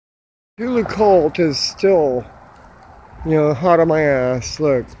Cthulhu cult is still, hot on my ass.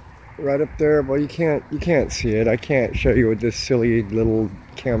 Look, right up there. Well, you can't see it. I can't show you with this silly little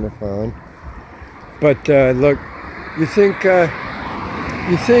camera phone. But look, you think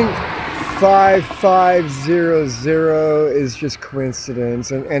 5500 is just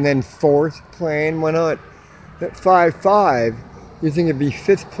coincidence, and then fourth plane? Why not that 55? You think it'd be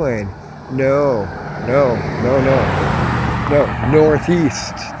fifth plane? No, no, no, no, no.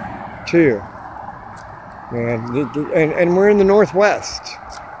 Northeast too. And we're in the northwest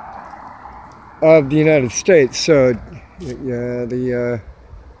of the United States, so yeah, the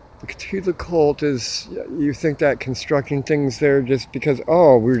Cthulhu cult is. You think that constructing things there just because?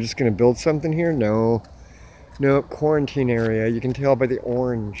 Oh, we're just going to build something here? No, no, quarantine area. You can tell by the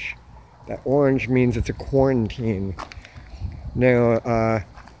orange. That orange means it's a quarantine. Now,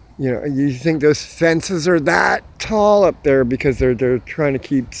 you think those fences are that tall up there because they're trying to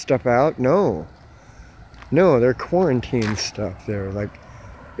keep stuff out? No. No, they're quarantine stuff there. Like,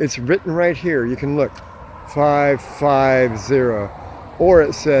 it's written right here. You can look. 550. Or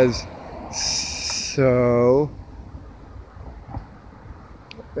it says, so...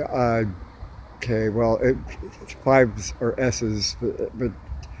 okay, well, it's fives or S's, but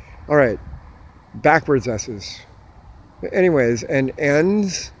all right. Backwards S's. Anyways, and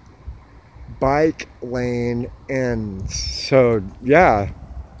ends... bike lane ends. So, yeah.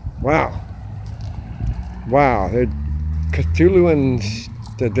 Wow. Wow. Cthulhuans,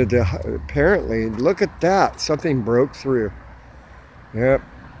 apparently, look at that. Something broke through. Yep.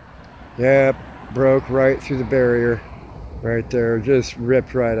 Broke right through the barrier. Right there. Just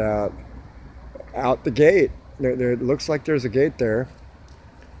ripped right out. Out the gate. There it looks like there's a gate there.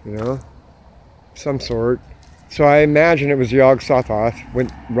 Some sort. So I imagine it was Yog-Sothoth.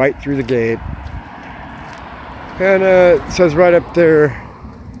 Went right through the gate. And it says right up there,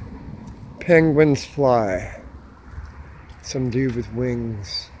 penguins fly. Some dude with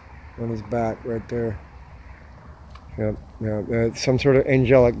wings on his back right there. Yep. It's some sort of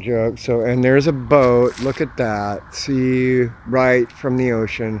angelic joke. So, and there's a boat. Look at that. See, right from the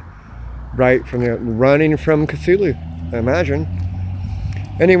ocean. Running from Cthulhu, I imagine.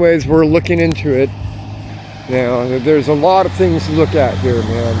 Anyways, we're looking into it. Now, there's a lot of things to look at here,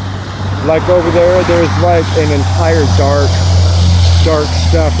 man. Like over there, there's like an entire dark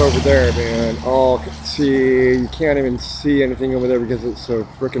stuff over there, man. Oh, see, you can't even see anything over there because it's so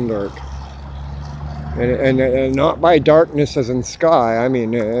freaking dark. And not by darkness as in sky. I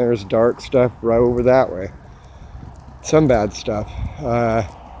mean, there's dark stuff right over that way. Some bad stuff.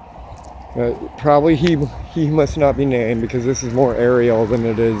 Probably he must not be named because this is more aerial than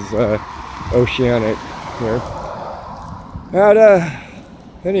it is oceanic here. At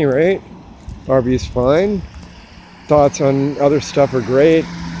any rate, RV's fine. Thoughts on other stuff are great.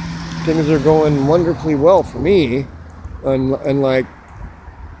 Things are going wonderfully well for me. Unlike,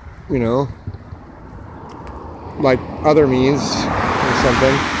 like other me's or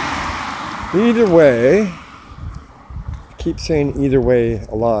something. Either way, I keep saying either way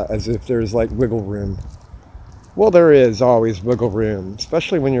a lot as if there's like wiggle room. Well, there is always wiggle room,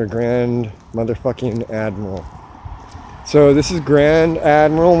 especially when you're Grand motherfucking Admiral. So this is Grand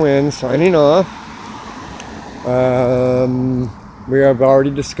Admiral Wynn signing off. We have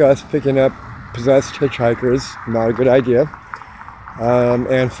already discussed picking up possessed hitchhikers. Not a good idea.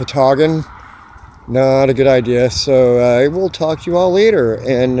 And Photogen. Not a good idea. So I will talk to you all later.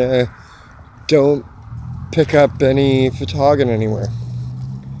 And don't pick up any Photogen anywhere.